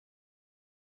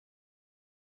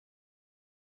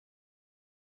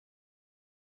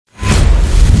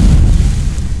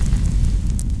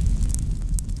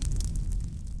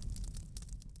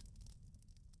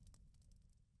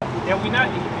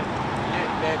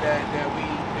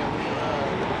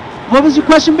What was your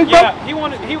question, big bro? Yeah, he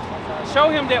show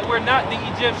him that we're not the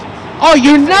Egyptians. Oh,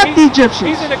 you're not the Egyptians.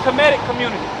 He's in the Kemetic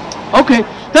community. Okay,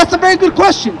 that's a very good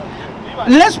question.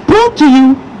 Let's prove to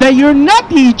you that you're not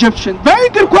the Egyptian. Very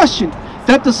good question.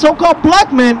 That the so-called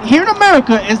black man here in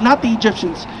America is not the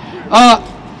Egyptians.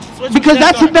 Because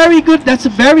that's a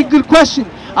very good question.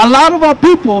 A lot of our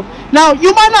people, now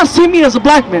you might not see me as a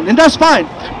black man, and that's fine,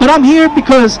 but I'm here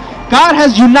because God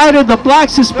has united the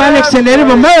blacks, Hispanics, and Native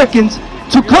Americans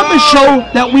to come and show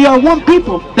that we are one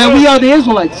people, that we are the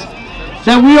Israelites,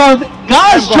 that we are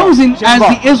God's chosen as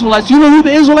the Israelites. You know who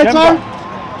the Israelites are?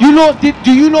 You know?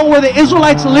 Do you know where the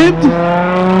Israelites lived?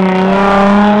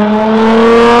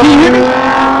 Can you hear me?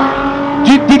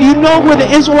 Did you know where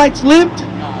the Israelites lived?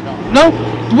 No.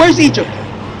 Where's Egypt?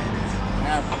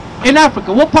 In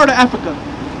Africa. What part of Africa?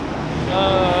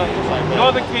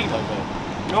 Northern Kingdom.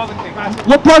 Northern Kingdom.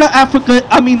 What part of Africa?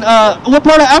 What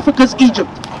part of Africa is Egypt?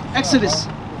 Exodus.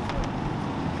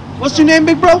 What's your name,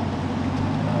 big bro?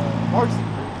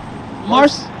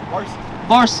 Marcy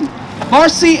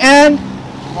and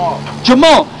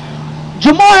Jamal.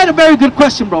 Jamal had a very good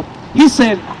question, bro. He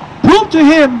said, prove to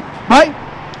him, right,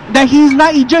 that he's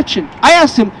not Egyptian. I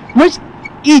asked him, where's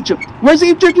Egypt? Where's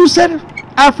Egypt? You said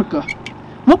Africa.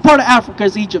 What part of Africa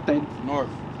is Egypt then?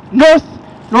 North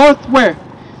where?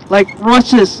 Like,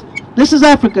 watch this. This is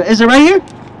Africa. Is it right here?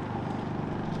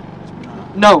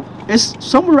 No. It's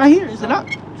somewhere right here, is it not?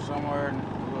 Somewhere a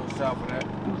little south of that.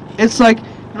 It's like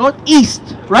northeast,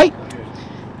 right?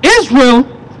 Israel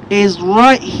is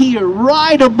right here,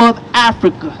 right above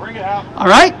Africa. Bring it out. All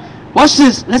right? Watch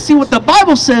this. Let's see what the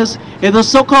Bible says. If the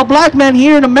so-called black man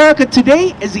here in America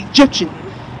today is Egyptian.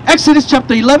 Exodus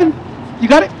chapter 11. You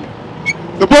got it?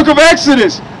 The book of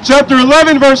Exodus, chapter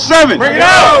 11, verse 7. Bring it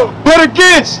out! But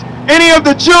against any of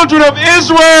the children of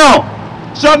Israel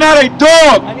shall not a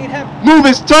dog move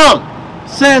his tongue.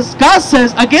 God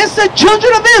says, against the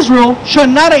children of Israel shall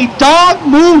not a dog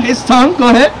move his tongue. Go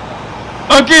ahead.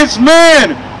 Against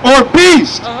man or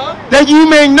beast, that you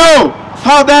may know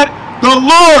how that the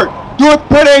Lord doth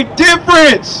put a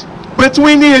difference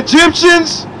between the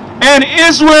Egyptians and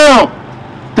Israel.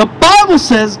 The Bible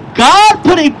says God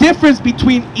put a difference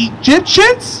between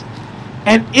Egyptians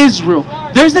and Israel.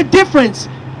 There's a difference.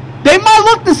 They might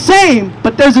look the same,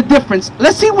 but there's a difference.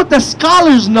 Let's see what the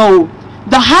scholars know,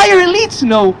 the higher elites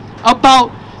know about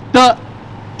the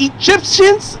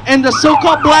Egyptians and the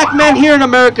so-called black man here in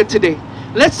America today.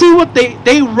 Let's see what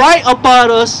they write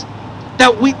about us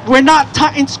that we're not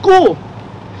taught in school.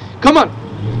 Come on.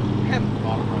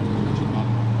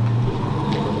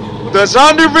 The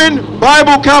Zondervan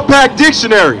Bible Compact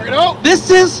Dictionary. This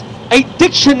is a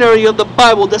dictionary of the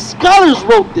Bible. The scholars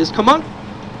wrote this. Come on.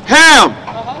 Ham,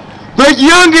 the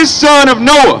youngest son of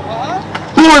Noah,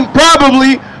 born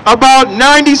probably about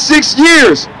 96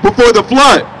 years before the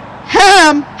flood.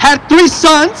 Ham had 3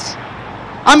 sons.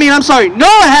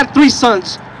 Noah had 3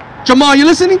 sons. Jamal, you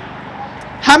listening?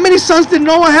 How many sons did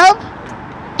Noah have?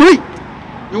 3.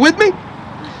 You with me?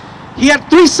 He had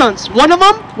 3 sons. One of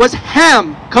them was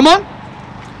Ham. Come on.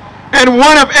 And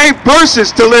one of 8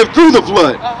 persons to live through the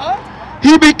flood.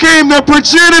 He became the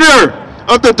progenitor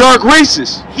of the dark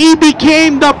races. He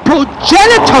became the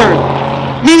progenitor,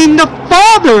 meaning the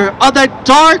father of the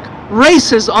dark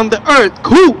races on the earth.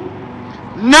 Who?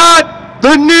 Not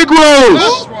the Negroes.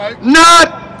 That's right.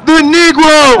 Not the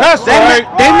Negroes. That's right.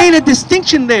 They made a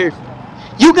distinction there.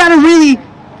 You got to really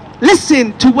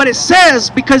listen to what it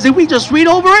says, because if we just read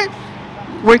over it,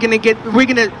 we're gonna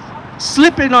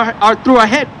slip in through our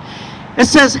head. It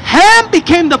says Ham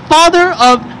became the father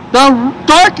of the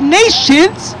dark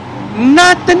nations,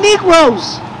 not the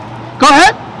Negroes. Go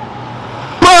ahead.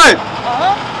 But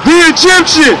the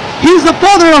Egyptian. He's the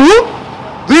father of who?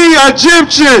 The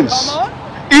Egyptians,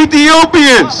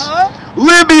 Ethiopians,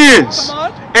 Libyans,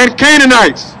 and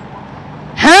Canaanites.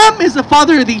 Ham is the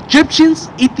father of the Egyptians,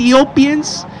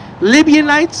 Ethiopians,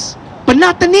 Libyanites, but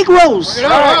not the Negroes.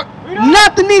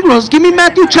 Not the Negroes. Give me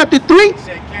Matthew chapter 3.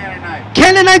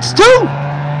 Canaanites too.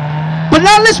 But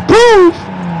now let's prove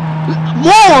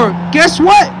more. Guess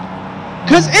what?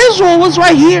 Because Israel was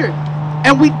right here,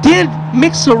 and we did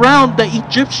mix around the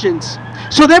Egyptians.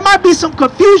 So there might be some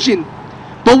confusion,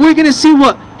 but we're going to see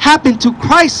what happened to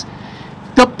Christ,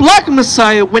 the black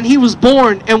Messiah, when he was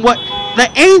born, and what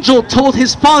the angel told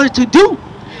his father to do.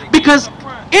 Because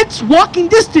it's walking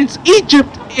distance.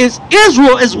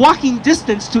 Israel is walking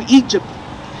distance to Egypt.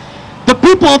 The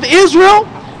people of Israel,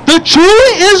 the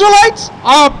true Israelites,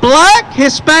 are black,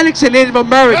 Hispanics, and Native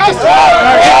Americans.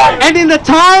 And in the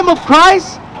time of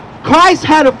Christ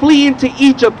had to flee into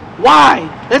Egypt. Why?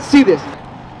 Let's see this.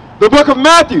 The book of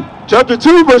Matthew, chapter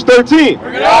 2, verse 13.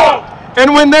 Bring it out.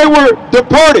 And when they were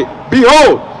departed,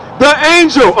 behold, the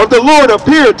angel of the Lord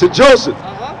appeared to Joseph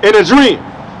in a dream,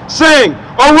 saying,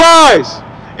 Arise,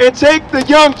 and take the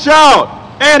young child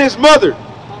and his mother,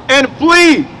 and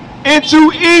flee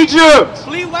into Egypt.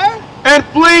 Flee where? And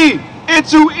flee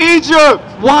into Egypt.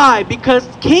 Why? Because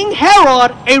King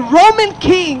Herod, a Roman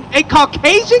king, a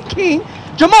Caucasian king.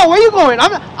 Jamal, where you going?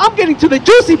 I'm getting to the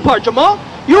juicy part, Jamal.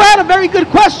 You had a very good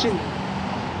question.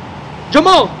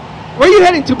 Jamal, where you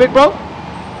heading to, big bro?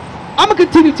 I'm gonna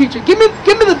continue teaching. Give me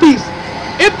the beast.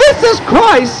 If this is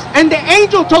Christ and the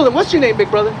angel told him, what's your name, big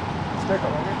brother?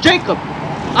 Jacob.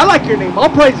 I like your name. All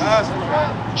praises.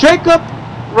 Jacob,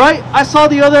 right? I saw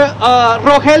the other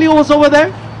Rogelio was over there,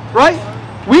 right?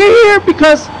 We're here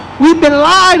because we've been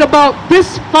lied about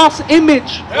this false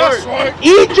image. That's right.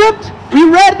 Egypt, we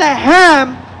read that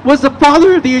Ham was the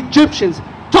father of the Egyptians,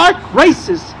 dark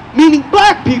races, meaning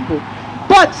black people.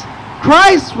 But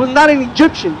Christ was not an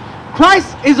Egyptian.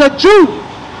 Christ is a Jew.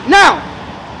 Now,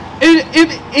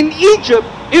 in Egypt,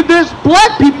 if there's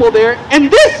black people there,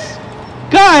 and this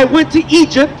guy went to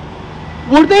Egypt,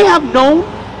 would they have known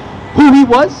who he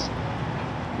was?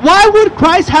 Why would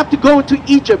Christ have to go into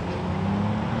Egypt?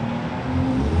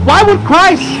 Why would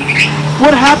Christ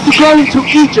have to go into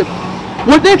Egypt?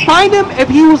 Would they find him if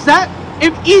he was that?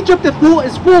 If Egypt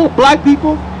is full of black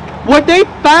people, would they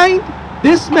find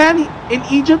this man in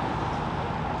Egypt?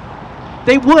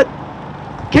 They would.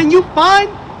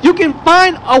 You can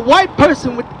find a white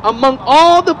person among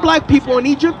all the black people in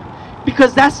Egypt,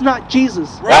 because that's not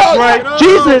Jesus. That's right.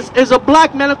 Jesus is a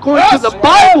black man according to the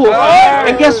Bible.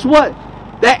 And guess what?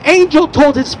 The angel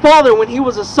told his father when he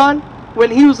was a son,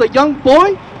 when he was a young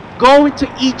boy, go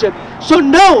into Egypt. So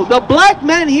no, the black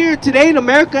men here today in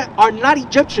America are not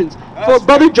Egyptians. For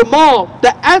Brother Jamal,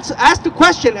 the answer asked the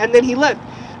question and then he left.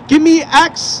 Give me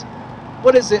Acts,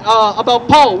 what is it, about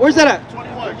Paul. Where's that at?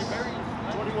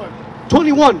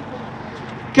 21.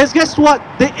 Because guess what?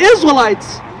 The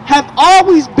Israelites have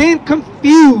always been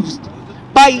confused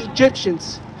by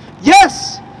Egyptians.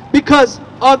 Yes, because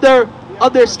of their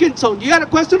skin tone. You got a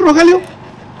question, Rogelio?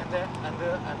 And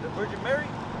the Virgin Mary?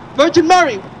 Virgin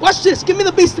Mary. Watch this. Give me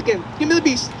the beast again. Give me the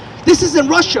beast. This is in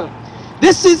Russia.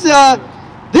 This is a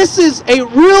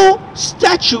real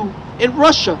statue in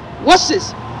Russia. Watch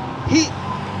this.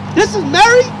 This is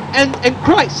Mary and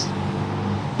Christ.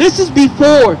 This is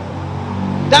before.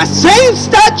 That same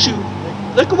statue.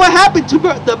 Look at what happened to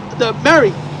the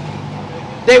Mary.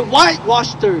 They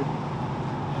whitewashed her.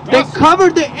 They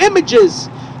covered the images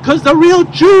because the real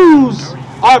Jews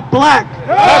are black.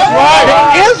 That's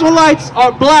right. The Israelites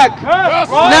are black.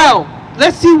 That's right. Now,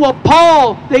 let's see what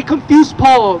they confused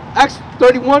Paul. Acts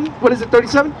 31, what is it,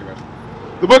 37?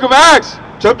 The book of Acts,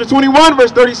 chapter 21,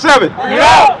 verse 37.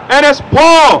 Yeah. And as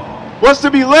Paul was to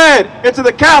be led into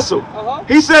the castle,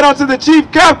 he said unto the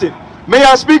chief captain, May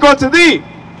I speak unto thee?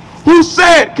 Who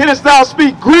said, Canst thou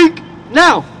speak Greek?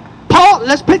 Now, Paul,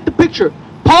 let's paint the picture.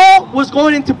 Paul was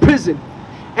going into prison,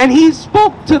 and he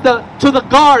spoke to the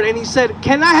guard, and he said,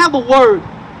 can I have a word?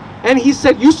 And he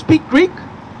said, you speak Greek?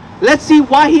 Let's see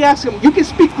why he asked him. You can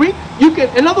speak Greek? You can,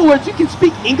 in other words, you can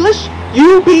speak English?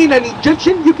 You being an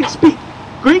Egyptian, you can speak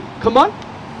Greek? Come on.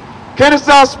 Canst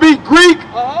thou speak Greek?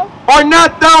 Are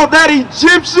not thou that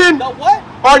Egyptian? The what?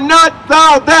 Are not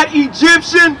thou that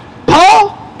Egyptian?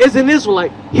 Paul is an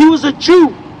Israelite. He was a Jew.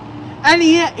 And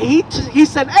he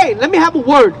said, hey, let me have a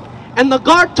word. And the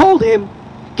guard told him,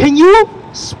 can you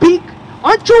speak?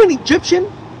 Aren't you an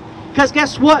Egyptian? Because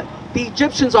guess what? The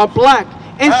Egyptians are black.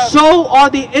 And so are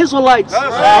the Israelites.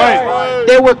 That's right.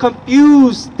 They were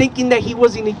confused, thinking that he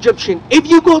was an Egyptian. If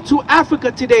you go to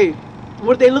Africa today,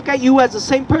 would they look at you as the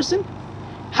same person?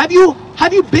 Have you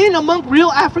been among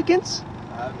real Africans?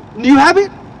 You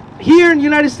haven't? Here in the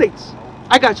United States.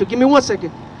 I got you. Give me 1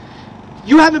 second.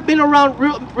 You haven't been around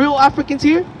real Africans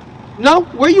here? No?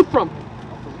 Where are you from? I'm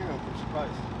from here. I'm from Surprise.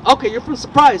 Okay, you're from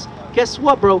Surprise. Guess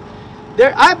what, bro?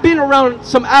 I've been around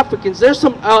some Africans. There's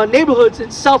some neighborhoods in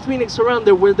South Phoenix around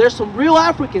there where there's some real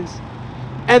Africans.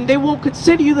 And they won't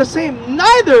consider you the same.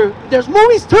 Neither, there's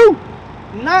movies too.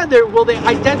 Neither will they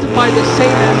identify the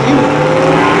same as you.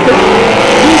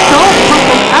 You don't come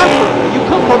from Africa. You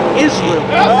come from Israel.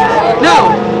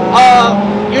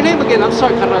 Now, your name again. I'm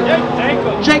sorry, Carnal.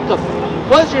 Jacob. Jacob.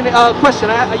 What is your question?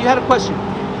 You had a question.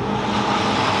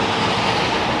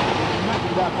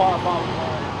 That part about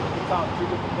we found two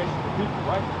different nations of people,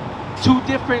 right? Two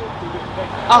different.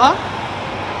 nations. Uh-huh.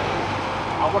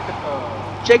 I work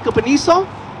at Jacob and Esau?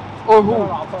 Or who?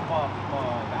 No, I'm talking about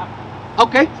the Africans.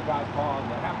 Okay. These guys called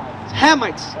the Hamites.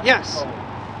 Hamites, yes. So,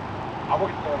 I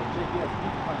work at the JBS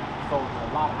beef plant, so there's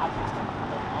a lot of Africans.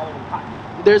 all over the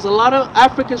continent. There's a lot of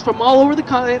Africans from all over the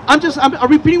continent. I'm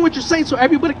repeating what you're saying so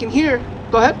everybody can hear.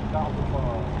 Go ahead.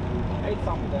 Ate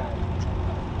something that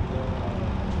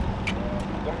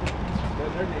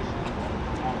their nation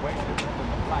are way different than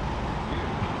the black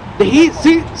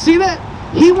community. See that?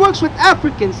 He works with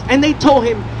Africans, and they told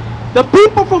him the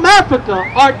people from Africa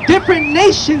are different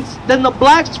nations than the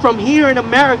blacks from here in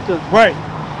America. Right.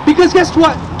 Because guess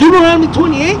what? Deuteronomy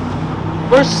 28,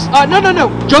 verse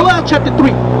Joel chapter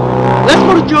 3. Let's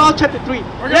go to Joel chapter 3.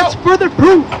 Let's further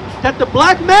prove that the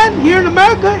black man here in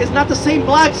America is not the same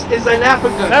blacks as in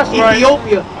Africa,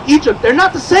 Ethiopia, Egypt. They're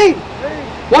not the same.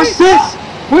 Watch this.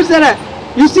 Where's that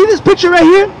at? You see this picture right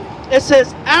here? It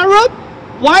says Arab,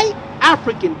 white,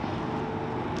 African.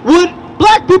 Would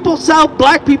black people sell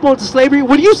black people into slavery?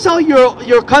 Would you sell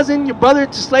your cousin, your brother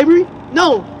to slavery?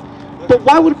 No. But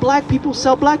why would black people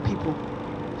sell black people?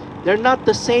 They're not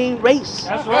the same race.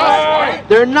 That's right.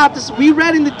 They're not this. We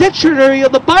read in the dictionary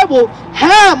of the Bible,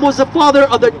 Ham was the father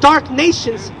of the dark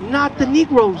nations, not the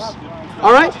Negroes.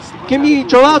 All right? Give me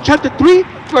Joel chapter 3,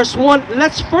 verse 1.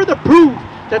 Let's further prove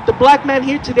that the black man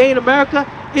here today in America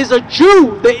is a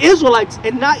Jew, the Israelites,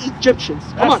 and not Egyptians.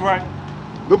 Come on. Right.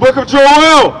 The book of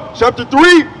Joel, chapter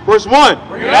 3, verse 1.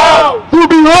 Bring it out. For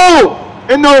behold,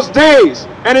 in those days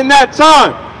and in that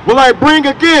time will I bring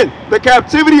again the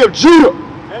captivity of Judah.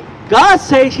 God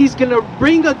says he's going to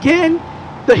bring again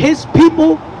his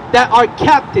people that are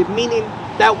captive, meaning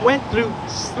that went through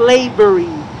slavery.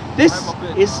 This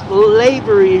is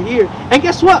slavery here. And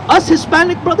guess what? Us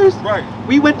Hispanic brothers,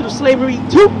 we went through slavery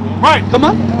too. Right. Come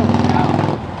on.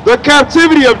 The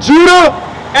captivity of Judah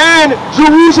and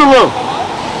Jerusalem.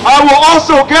 I will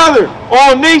also gather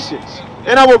all nations,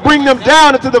 and I will bring them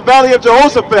down into the valley of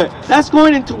Jehoshaphat. That's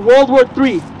going into World War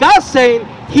III. God's saying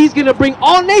he's going to bring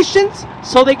all nations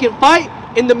so they can fight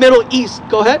in the Middle East.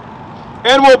 Go ahead.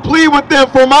 And will plead with them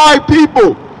for my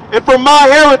people and for my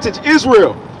heritage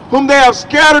Israel, whom they have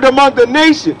scattered among the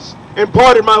nations and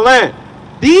parted my land.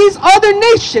 These other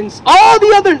nations, all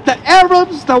the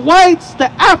Arabs, the whites,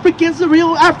 the Africans, the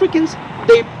real Africans,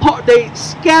 they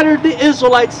scattered the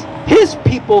Israelites, his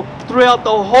people, throughout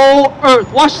the whole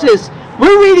earth. Watch this.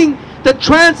 We're reading the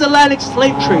transatlantic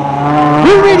slave trade.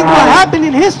 We're reading what happened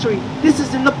in history. This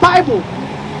is in the Bible.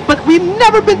 But we've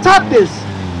never been taught this.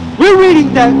 We're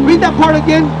reading that. Read that part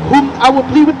again. Whom I will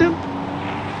plead with them.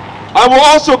 I will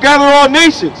also gather all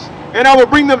nations, and I will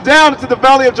bring them down into the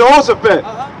valley of Jehoshaphat,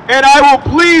 and I will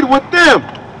plead with them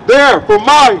there for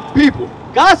my people.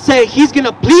 God said he's going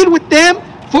to plead with them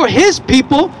for his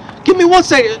people. Give me 1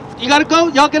 second. You got to go?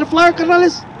 Y'all get a flyer,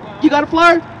 Canales? You got a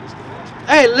flyer?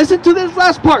 Hey, listen to this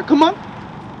last part. Come on.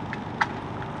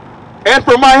 And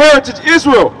for my heritage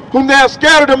Israel, whom they have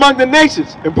scattered among the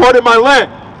nations and parted my land.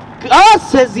 God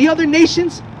says the other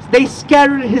nations, they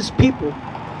scattered his people.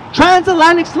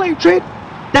 Transatlantic slave trade,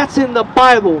 that's in the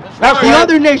Bible. That's the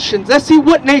other nations. Let's see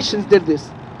what nations did this.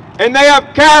 And they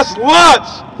have cast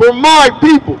lots for my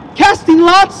people. Casting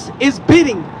lots is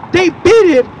bidding. They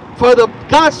bidded for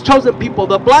God's chosen people,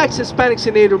 the blacks, Hispanics,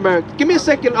 and Native Americans. Give me a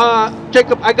second,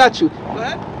 Jacob. I got you. Go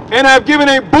ahead. And I have given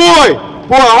a boy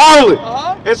for a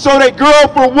harlot, and so they girl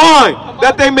for wine,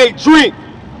 that they may drink.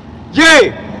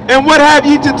 Yea, and what have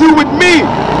ye to do with me,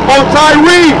 O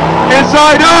Tyre and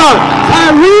Zidon?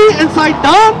 Tyre and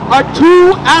Zidon are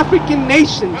two African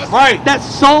nations that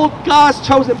sold God's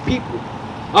chosen people.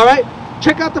 All right,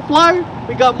 check out the flyer.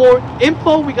 We got more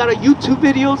info. We got our YouTube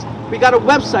videos. We got a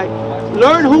website.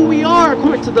 Learn who we are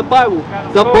according to the Bible.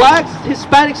 The blacks,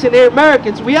 Hispanics, and Native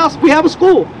Americans. We have a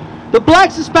school. The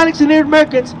blacks, Hispanics, and Native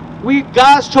Americans, we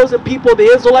God's chosen people, the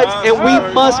Israelites, and we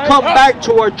must come back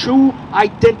to our true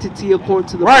identity according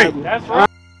to the Bible. That's right.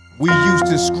 We used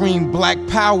to scream black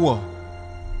power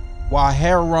while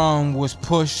heroin was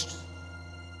pushed.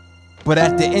 But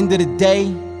at the end of the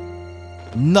day,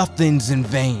 nothing's in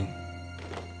vain.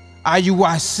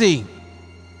 IUIC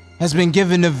has been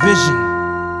given a vision.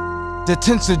 The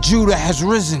tents of Judah has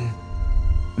risen.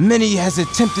 Many has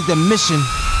attempted the mission,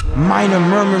 minor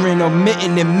murmuring,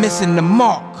 omitting, and missing the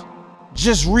mark.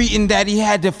 Just reading that he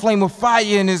had the flame of fire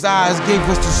in his eyes gave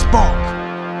us the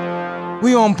spark.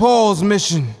 We on Paul's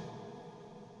mission.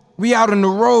 We out on the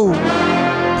road,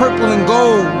 purple and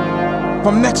gold,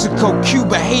 from Mexico,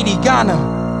 Cuba, Haiti,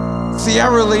 Ghana,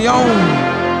 Sierra Leone.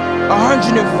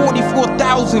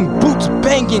 144,000 boots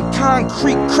banging,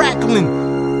 concrete crackling.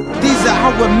 These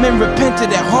are our men repented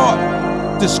at heart.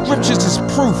 The scriptures is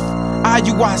proof.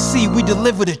 IUIC, we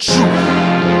deliver the truth.